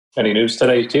Any news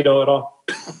today, Tito, at all?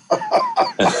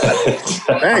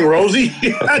 Dang, Rosie,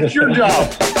 that's your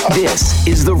job. This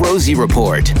is the Rosie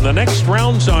Report. The next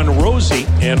round's on Rosie,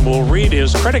 and we'll read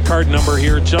his credit card number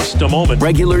here in just a moment.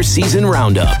 Regular season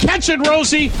roundup. Catch it,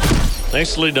 Rosie!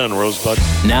 Nicely done, Rosebud.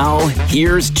 Now,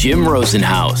 here's Jim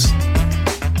Rosenhaus.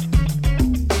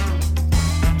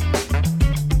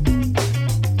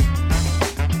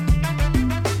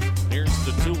 Here's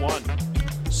the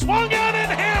 2-1. Swung out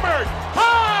and hammered!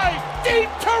 High! Deep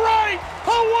to right!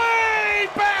 Away!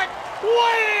 Back!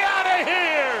 Way out of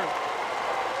here!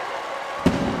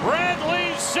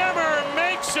 Bradley Zimmer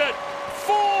makes it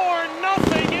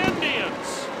 4-0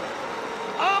 Indians.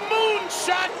 A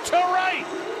moonshot to right,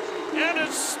 and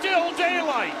it's still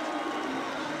daylight.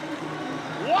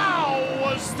 Wow,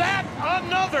 was that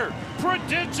another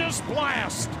prodigious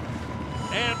blast?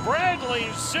 And Bradley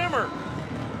Zimmer,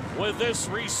 with this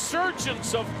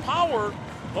resurgence of power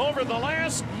over the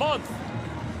last month,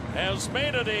 has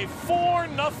made it a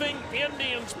 4-0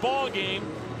 Indians ball game,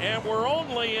 and we're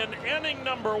only in inning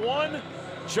number 1.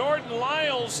 Jordan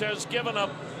Lyles has given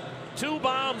up 2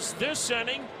 bombs this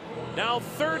inning, now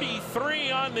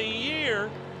 33 on the year,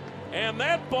 and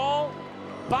that ball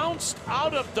bounced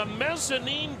out of the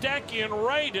mezzanine deck in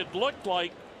right, it looked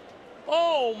like.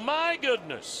 Oh my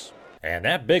goodness. And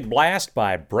that big blast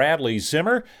by Bradley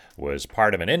Zimmer was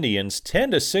part of an Indians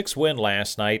 10-6 win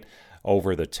last night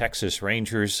over the Texas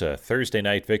Rangers. A Thursday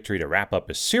night victory to wrap up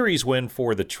a series win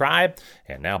for the Tribe.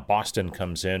 And now Boston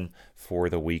comes in for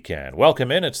the weekend.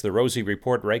 Welcome in. It's the Rosie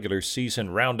Report regular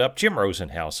season roundup. Jim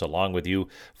Rosenhaus along with you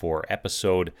for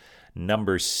episode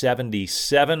number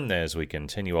 77 as we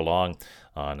continue along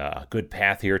on a good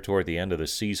path here toward the end of the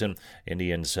season.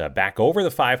 Indians back over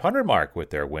the 500 mark with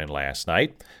their win last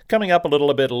night. Coming up a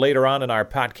little bit later on in our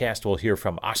podcast, we'll hear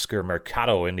from Oscar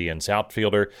Mercado, Indians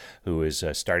outfielder, who is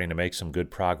starting to make some good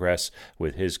progress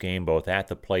with his game both at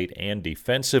the plate and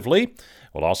defensively.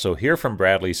 We'll also hear from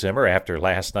Bradley Zimmer after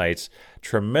last night's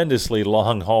tremendously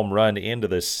long home run into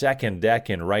the second deck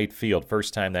in right field.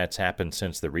 First time that's happened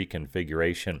since the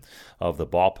reconfiguration of the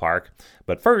ballpark.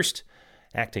 But first,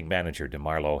 acting manager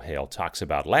DeMarlo Hale talks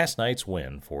about last night's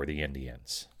win for the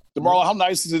Indians. DeMarlo, how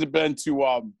nice has it been to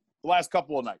the last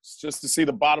couple of nights just to see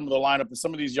the bottom of the lineup and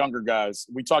some of these younger guys?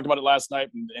 We talked about it last night,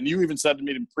 and you even said to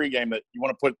me in pregame that you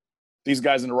want to put these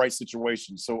guys in the right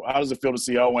situation. So how does it feel to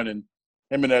see Owen and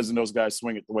Jimenez and those guys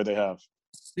swing it the way they have?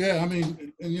 Yeah, I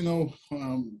mean,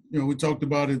 we talked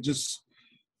about it just,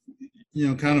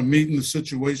 kind of meeting the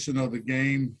situation of the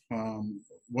game,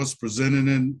 what's presented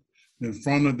in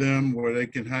front of them where they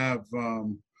can have,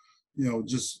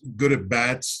 just good at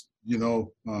bats,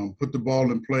 put the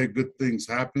ball in play, good things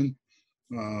happen.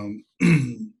 I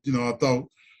thought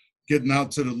getting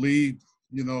out to the lead,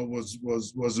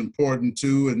 was important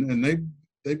too. And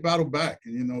they battled back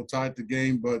and, tied the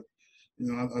game. But,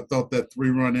 I thought that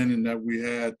 3-run inning that we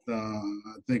had, I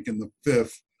think in the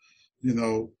 5th,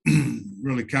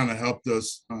 really kind of helped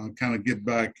us kind of get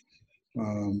back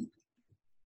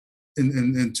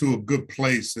into a good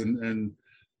place. And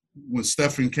when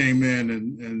Stephan came in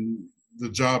and the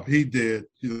job he did,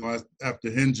 after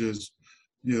Hinges,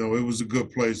 it was a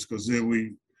good place because then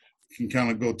we can kind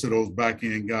of go to those back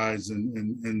end guys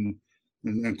and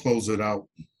close it out.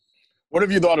 What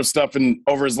have you thought of Stephan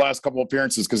over his last couple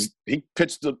appearances? Because he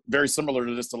pitched very similar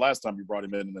to this the last time you brought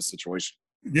him in this situation.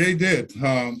 Yeah, he did.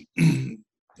 I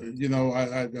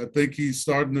think he's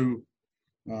starting to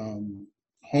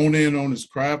hone in on his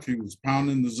craft. He was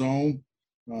pounding the zone.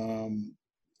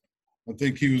 I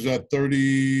think he was at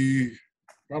probably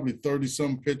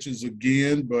 30-some pitches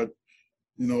again, but,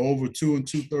 over 2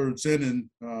 2/3 inning,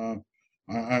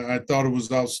 I thought it was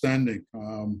outstanding.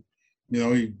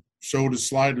 He showed his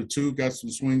slider too, got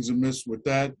some swings and misses with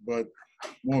that, but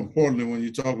more importantly, when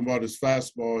you're talking about his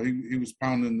fastball, he was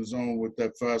pounding the zone with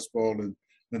that fastball, and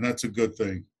that's a good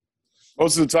thing.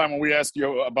 Most of the time when we ask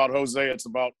you about Jose, it's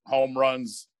about home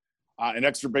runs and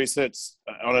extra base hits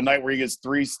on a night where he gets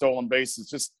 3 stolen bases.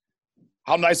 Just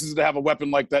how nice is it to have a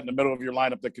weapon like that in the middle of your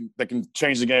lineup that can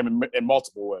change the game in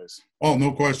multiple ways? Oh,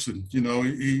 no question.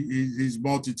 He's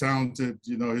multi-talented.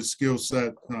 His skill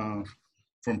set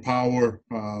from power,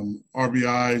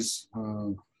 RBIs.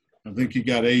 I think he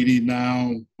got 80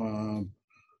 now.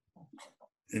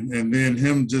 And then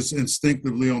him just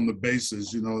instinctively on the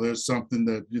bases, there's something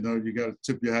that, you got to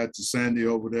tip your hat to Sandy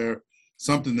over there,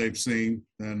 something they've seen.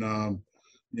 And,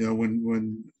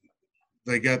 when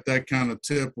they got that kind of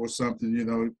tip or something,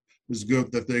 it's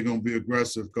good that they're going to be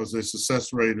aggressive because their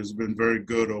success rate has been very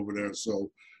good over there.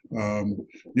 So,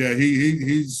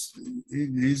 he's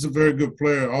a very good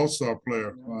player, all-star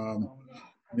player.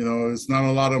 it's not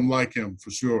a lot of them like him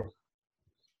for sure.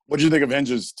 What do you think of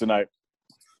Hinges tonight?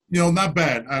 Not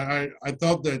bad. I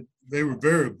thought that they were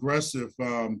very aggressive,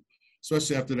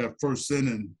 especially after that first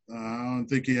inning. I don't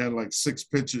think he had like 6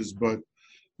 pitches, but,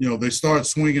 they started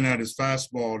swinging at his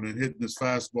fastball and then hitting his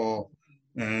fastball.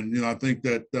 And, I think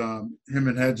that him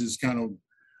and Hedges kind of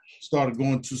started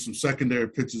going to some secondary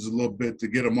pitches a little bit to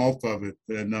get him off of it.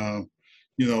 And,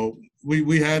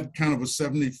 we had kind of a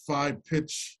 75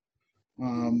 pitch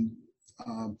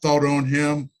thought on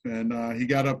him, and he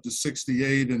got up to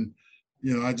 68. And,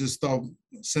 I just thought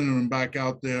sending him back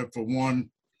out there for one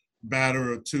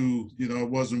batter or two, it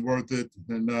wasn't worth it.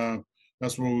 And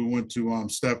that's where we went to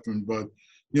Stephan. But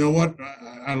you know what?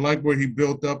 I like where he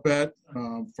built up at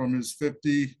from his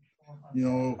 50,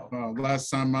 last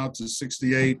time out to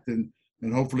 68. And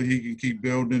hopefully he can keep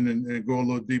building and go a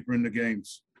little deeper in the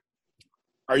games.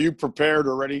 Are you prepared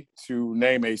or ready to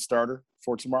name a starter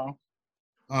for tomorrow?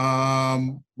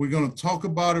 We're going to talk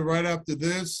about it right after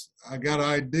this. I got an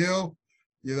idea.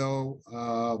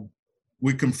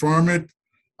 We confirm it.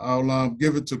 I'll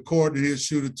give it to Court and he'll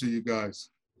shoot it to you guys.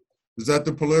 Is that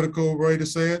the political way to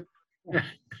say it?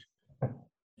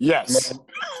 Yes.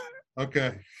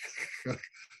 Okay.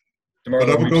 But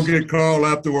I'm going to get Carl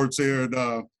afterwards here,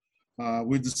 and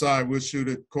we decide we'll shoot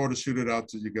it. Court will shoot it out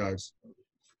to you guys.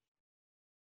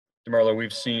 DeMarlo,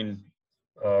 we've seen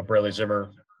Bradley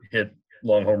Zimmer hit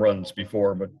long home runs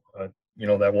before, but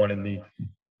that one in the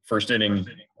first inning,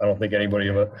 I don't think any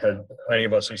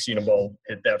of us have seen a ball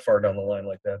hit that far down the line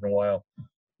like that in a while.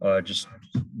 Just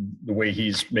the way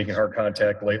he's making hard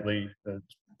contact lately,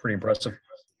 it's pretty impressive.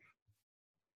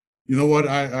 You know what?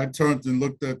 I turned and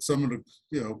looked at some of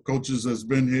the coaches that's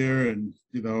been here, and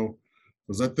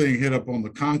because that thing hit up on the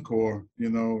Concours,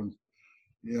 and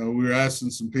we were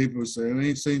asking some people, saying, I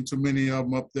ain't seen too many of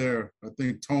them up there. I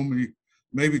think Tommy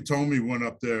went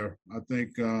up there. I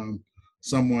think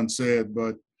someone said,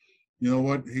 but you know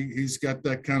what? He's got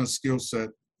that kind of skill set.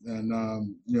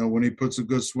 And, when he puts a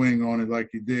good swing on it like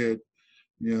he did,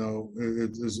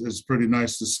 it's pretty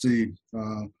nice to see.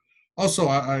 Also,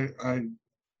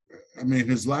 I mean,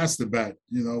 his last at bat,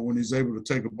 when he's able to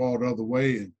take a ball the other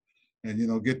way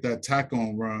and get that tack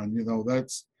on run,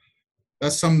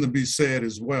 that's something to be said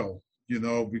as well,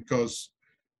 because,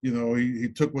 he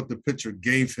took what the pitcher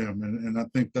gave him. And I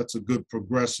think that's a good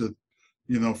progressive,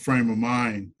 frame of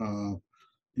mind,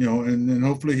 and then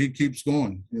hopefully he keeps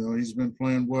going. He's been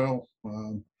playing well.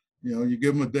 You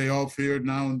give him a day off here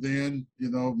now and then,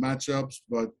 matchups,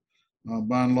 but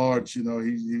by and large,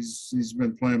 he's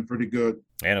been playing pretty good.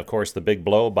 And, of course, the big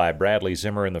blow by Bradley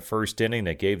Zimmer in the first inning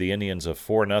that gave the Indians a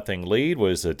 4-0 lead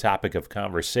was a topic of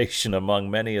conversation among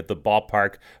many at the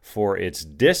ballpark for its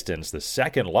distance, the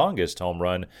second longest home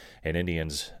run an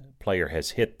Indians player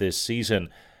has hit this season.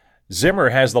 Zimmer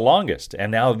has the longest,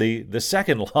 and now the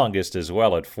second longest as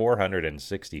well at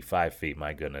 465 feet,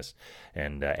 my goodness.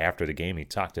 And after the game, he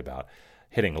talked about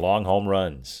hitting long home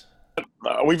runs.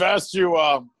 We've asked you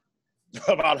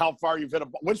about how far you've hit a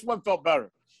ball. Which one felt better?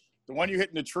 The one you hit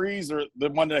in the trees or the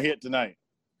one that hit tonight?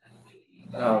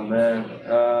 Oh, man.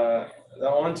 That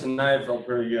one tonight felt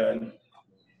pretty good.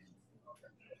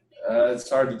 It's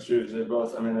hard to choose.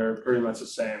 They're pretty much the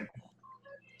same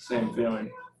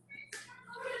feeling.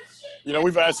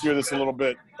 We've asked you this a little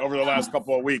bit over the last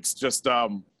couple of weeks, just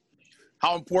how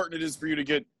important it is for you to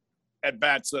get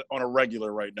at-bats on a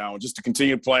regular right now and just to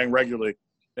continue playing regularly.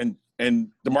 And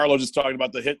DeMarlo just talking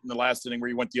about the hit in the last inning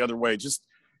where you went the other way. Just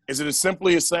is it as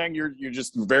simply as saying you're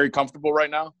just very comfortable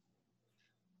right now?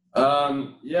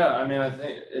 Yeah, I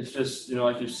think it's just,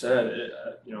 like you said,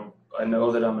 I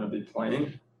know that I'm going to be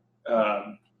playing.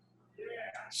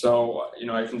 So,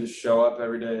 I can just show up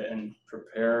every day and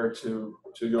prepare to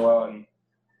go out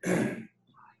and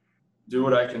do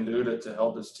what I can do to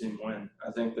help this team win.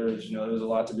 I think there's a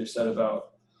lot to be said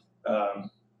about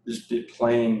just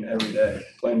playing every day,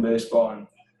 playing baseball, and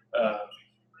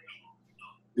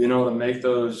being able to make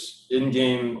those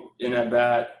in-game,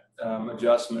 in-at-bat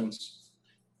adjustments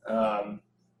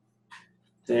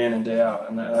day in and day out.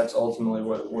 And that's ultimately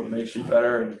what makes you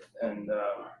better and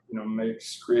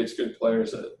creates good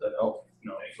players that help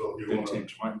good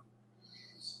teams win.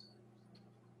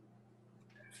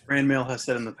 Rand Mill has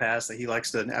said in the past that he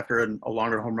likes to, after a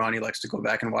longer home run, he likes to go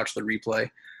back and watch the replay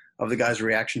of the guy's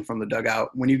reaction from the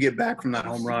dugout. When you get back from that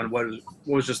home run, what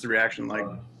was just the reaction like?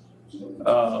 It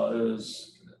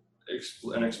was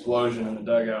an explosion in the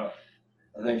dugout.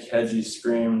 I think Hedgie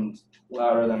screamed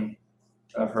louder than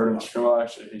I've heard him scream. Well,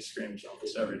 actually, he screams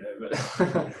almost every day, but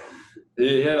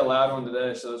he had a loud one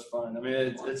today, so it's fun.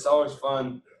 It's always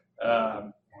fun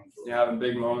having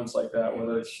big moments like that,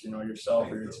 whether it's,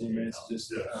 yourself or your teammates,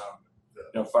 just,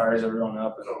 fires everyone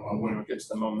up and gets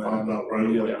the momentum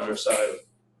immediately on their side.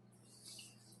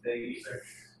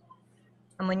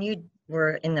 And when you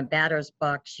were in the batter's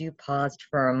box, you paused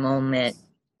for a moment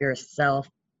yourself,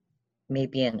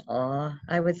 maybe in awe,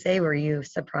 I would say. Were you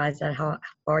surprised at how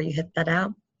far you hit that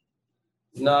out?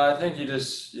 No, I think you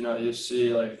just, you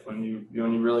see, like, when you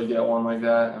really get one like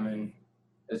that, I mean,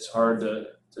 it's hard to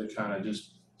kind of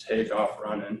just take off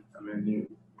running. I mean, you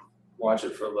watch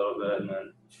it for a little bit and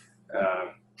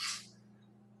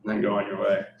then go on your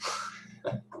way.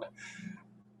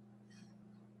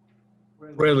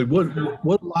 Bradley,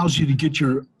 what allows you to get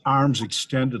your arms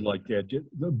extended like that?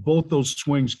 Both those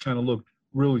swings kind of look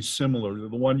really similar.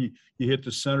 The one you hit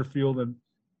the center field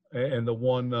and the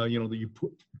one that you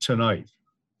put tonight.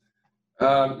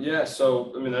 Yeah,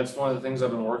 so I mean that's one of the things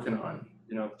I've been working on,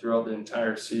 throughout the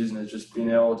entire season, is just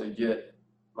being able to get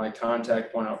my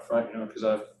contact point out front, because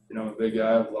I'm a big guy,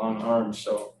 I have long arms,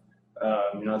 so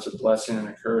it's a blessing and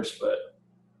a curse. But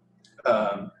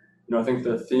I think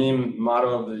the theme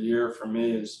motto of the year for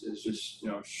me is just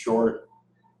short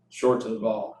to the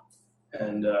ball,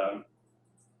 and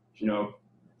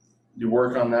you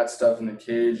work on that stuff in the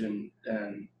cage, and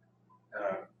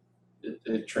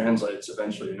it translates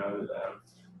eventually,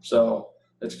 so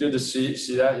it's good to see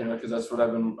that, because that's what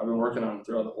I've been working on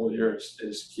throughout the whole year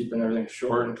is keeping everything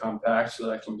short and compact so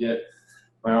that I can get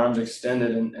my arms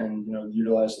extended and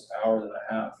utilize the power that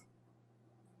I have.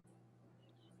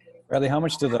 Bradley, how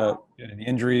much do the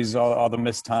injuries, all the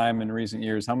missed time in recent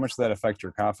years, how much does that affect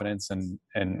your confidence, and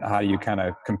how do you kind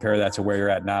of compare that to where you're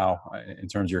at now in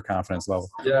terms of your confidence level?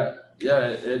 Yeah,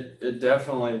 it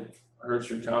definitely hurts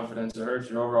your confidence. It hurts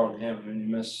your overall game. I mean, you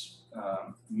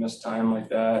miss time like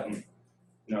that, and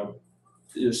you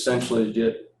essentially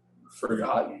get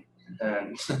forgotten,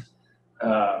 and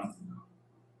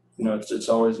it's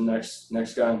always the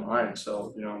next guy in line.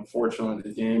 So unfortunately,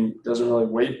 the game doesn't really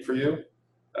wait for you.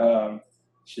 So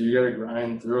you got to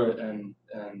grind through it and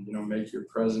make your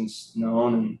presence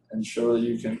known and show that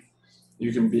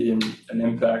you can be an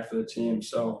impact for the team.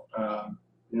 So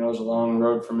it was a long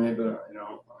road for me, but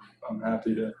I'm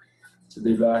happy to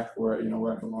be back where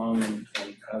I belong and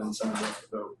having some of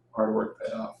the hard work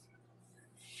pay off.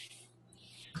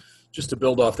 Just to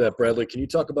build off that, Bradley, can you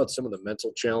talk about some of the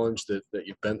mental challenge that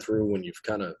you've been through when you've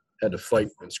kind of had to fight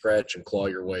and scratch and claw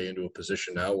your way into a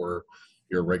position now where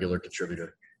you're a regular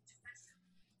contributor?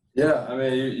 Yeah, I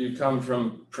mean, you come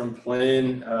from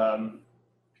playing,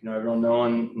 everyone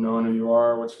knowing who you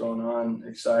are, what's going on,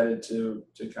 excited to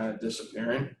kind of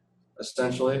disappearing,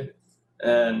 essentially.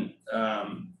 And,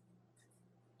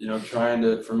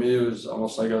 for me, it was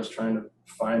almost like I was trying to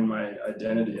find my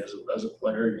identity as a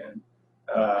player again,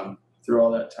 through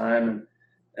all that time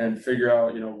and figure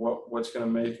out, what's going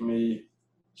to make me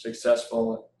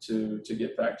successful to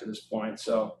get back to this point.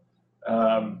 So,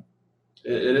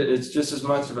 it's just as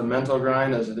much of a mental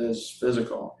grind as it is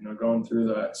physical, going through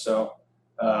that. So,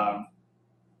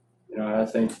 I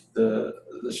think the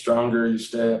stronger you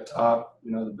stay up top,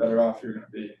 the better off you're going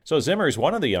to be. So Zimmer's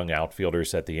one of the young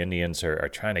outfielders that the Indians are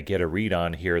trying to get a read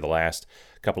on here the last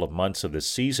couple of months of the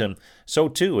season. So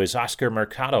too is Oscar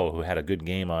Mercado, who had a good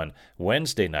game on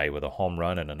Wednesday night with a home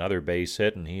run and another base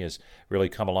hit, and he has really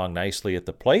come along nicely at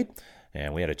the plate.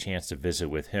 And we had a chance to visit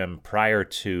with him prior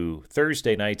to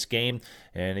Thursday night's game,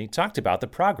 and he talked about the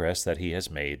progress that he has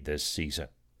made this season.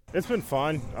 It's been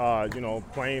fun,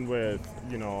 playing with,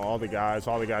 all the guys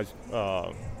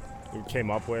we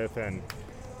came up with, and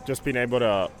just being able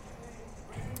to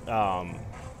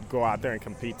go out there and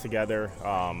compete together.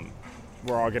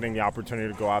 We're all getting the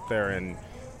opportunity to go out there and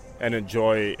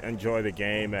enjoy the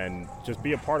game and just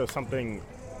be a part of something,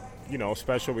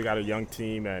 special. We got a young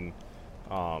team, and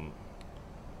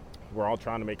we're all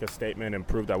trying to make a statement and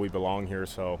prove that we belong here.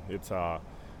 So it's,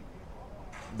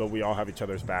 but we all have each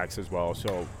other's backs as well.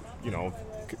 So,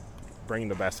 bringing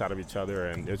the best out of each other,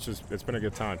 and it's been a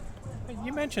good time.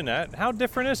 You mentioned that. How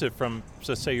different is it from,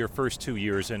 let's say, your first 2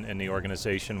 years in the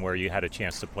organization where you had a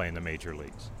chance to play in the major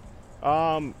leagues?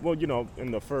 Well,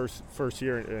 in the first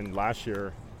year and last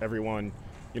year, everyone,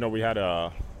 we had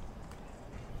our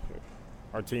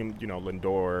team,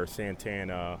 Lindor,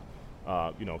 Santana,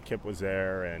 Kip was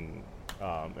there, and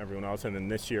everyone else. And then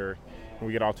this year,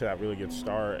 we get off to that really good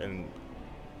start, and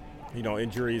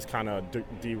injuries kind of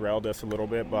derailed us a little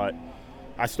bit, but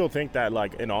I still think that,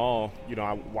 like, in all,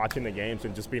 watching the games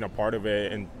and just being a part of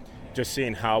it and just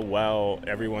seeing how well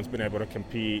everyone's been able to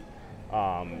compete,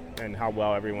 and how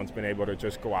well everyone's been able to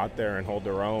just go out there and hold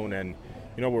their own. And,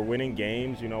 we're winning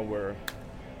games, we're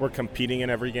we're competing in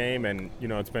every game, and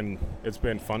it's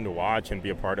been fun to watch and be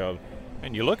a part of.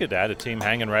 And you look at that, a team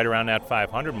hanging right around that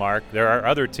 500 mark. There are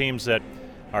other teams that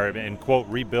are in, quote,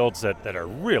 rebuilds that are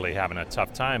really having a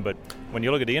tough time. But when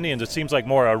you look at the Indians, it seems like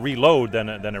more a reload than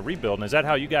a rebuild. And is that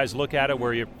how you guys look at it,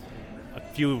 where you a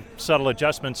few subtle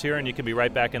adjustments here and you can be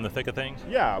right back in the thick of things?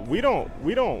 Yeah, we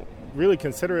don't really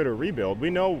consider it a rebuild. We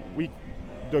know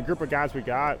the group of guys we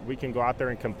got, we can go out there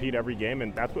and compete every game,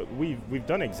 and that's what we've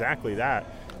done exactly that.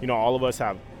 All of us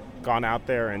have gone out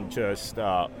there and just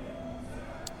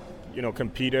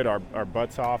competed our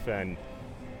butts off and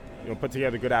put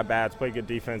together good at-bats, play good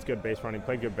defense, good base running,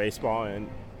 play good baseball. And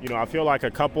I feel like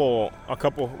a couple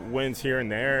wins here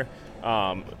and there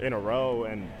in a row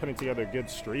and putting together a good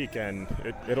streak, and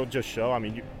it'll just show. I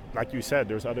mean, like you said,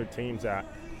 there's other teams that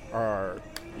are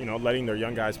letting their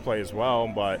young guys play as well,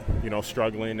 but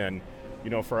struggling. And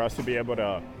for us to be able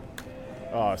to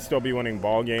still be winning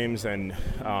ball games and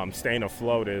staying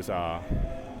afloat is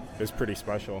pretty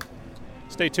special.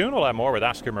 Stay tuned. We'll have more with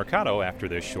Oscar Mercado after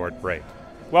this short break.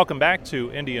 Welcome back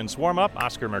to Indians Warm-Up.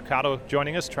 Oscar Mercado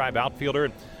joining us, Tribe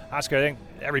outfielder. Oscar, I think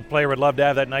every player would love to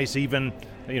have that nice, even,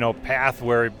 path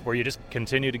where you just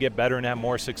continue to get better and have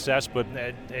more success. But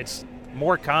it's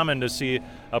more common to see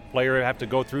a player have to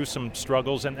go through some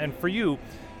struggles. And for you,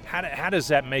 how does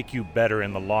that make you better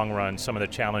in the long run, some of the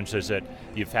challenges that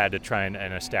you've had to try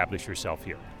and establish yourself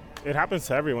here? It happens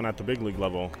to everyone at the big league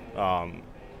level.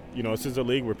 This is a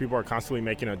league where people are constantly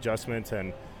making adjustments,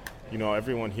 and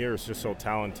everyone here is just so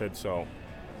talented. So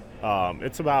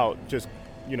it's about just,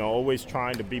 always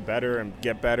trying to be better and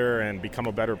get better and become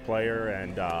a better player,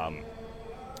 and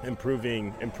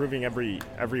improving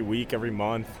every week, every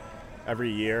month,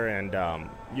 every year. And,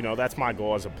 that's my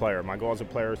goal as a player. My goal as a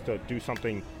player is to do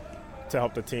something to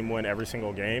help the team win every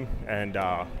single game. And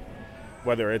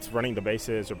whether it's running the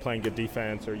bases or playing good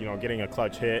defense or, getting a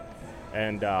clutch hit.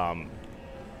 And I'm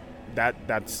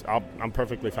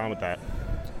perfectly fine with that.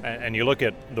 And you look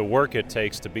at the work it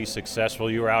takes to be successful.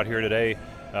 You were out here today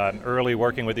early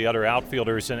working with the other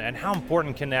outfielders, and how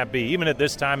important can that be, even at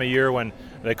this time of year when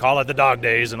they call it the dog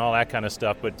days and all that kind of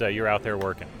stuff, but you're out there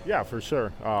working? Yeah, for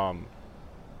sure.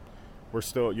 We're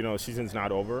still, the season's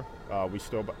not over. We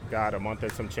still got a month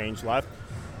and some change left,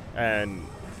 and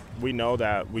we know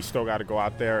that we still got to go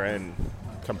out there and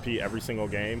compete every single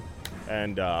game.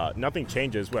 And nothing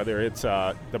changes, whether it's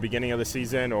the beginning of the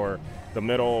season or the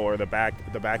middle or the back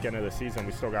end of the season.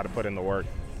 We still got to put in the work.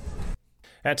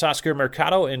 That's Oscar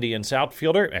Mercado, Indians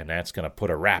outfielder, and that's going to put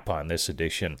a wrap on this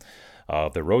edition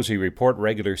of the Rosie Report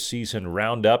regular season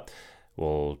roundup.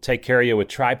 We'll take care of you with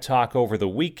Tribe Talk over the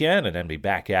weekend and then be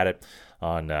back at it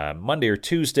on Monday or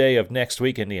Tuesday of next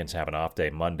week. Indians have an off day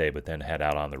Monday, but then head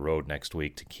out on the road next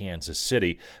week to Kansas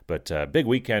City. But big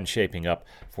weekend shaping up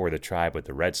for the Tribe with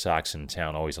the Red Sox in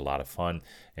town. Always a lot of fun.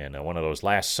 And one of those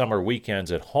last summer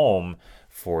weekends at home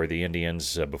for the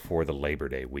Indians before the Labor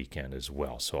Day weekend as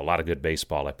well. So a lot of good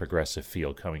baseball at Progressive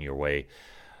Field coming your way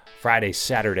Friday,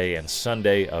 Saturday, and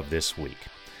Sunday of this week.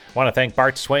 I want to thank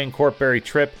Bart Swain, Court Berry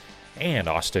Tripp, and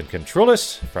Austin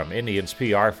Contrulis from Indians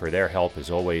PR for their help, as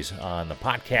always, on the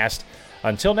podcast.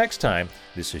 Until next time,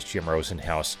 this is Jim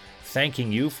Rosenhaus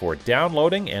thanking you for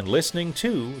downloading and listening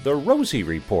to The Rosie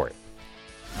Report.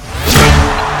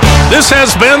 This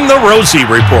has been The Rosie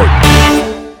Report.